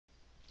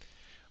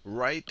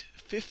Write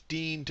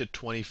 15 to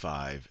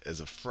 25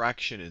 as a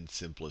fraction in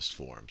simplest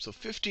form. So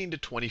 15 to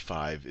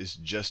 25 is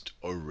just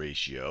a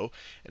ratio,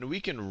 and we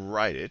can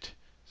write it.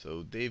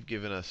 So they've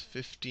given us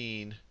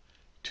 15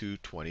 to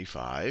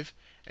 25.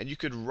 And you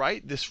could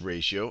write this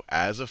ratio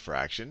as a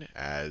fraction,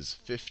 as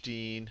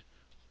 15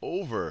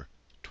 over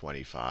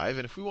 25.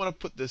 And if we want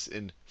to put this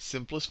in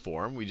simplest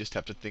form, we just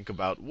have to think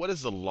about what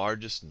is the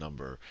largest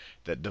number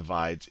that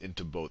divides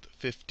into both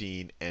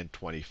 15 and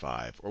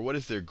 25? Or what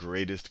is their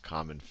greatest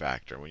common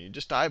factor? When you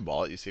just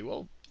eyeball it, you say,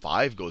 well,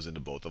 5 goes into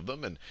both of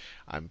them. And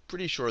I'm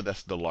pretty sure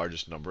that's the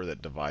largest number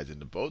that divides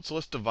into both. So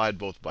let's divide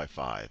both by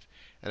 5.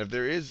 And if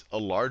there is a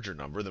larger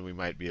number, then we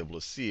might be able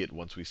to see it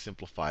once we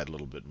simplify it a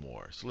little bit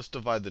more. So let's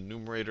divide the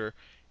numerator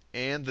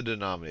and the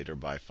denominator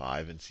by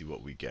 5 and see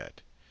what we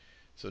get.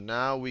 So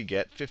now we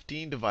get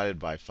 15 divided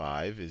by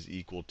 5 is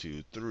equal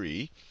to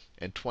 3.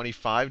 And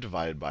 25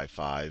 divided by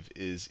 5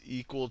 is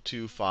equal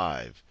to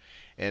 5.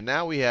 And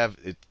now we have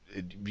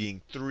it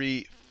being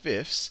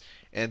 3/5.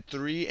 And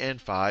 3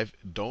 and 5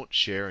 don't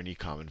share any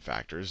common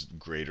factors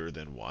greater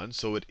than 1.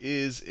 So it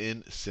is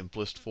in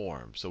simplest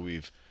form. So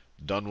we've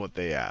done what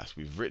they asked.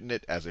 We've written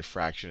it as a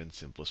fraction in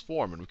simplest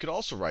form. And we could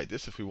also write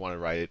this, if we want to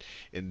write it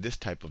in this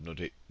type of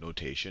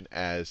notation,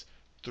 as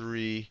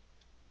 3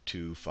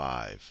 to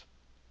 5.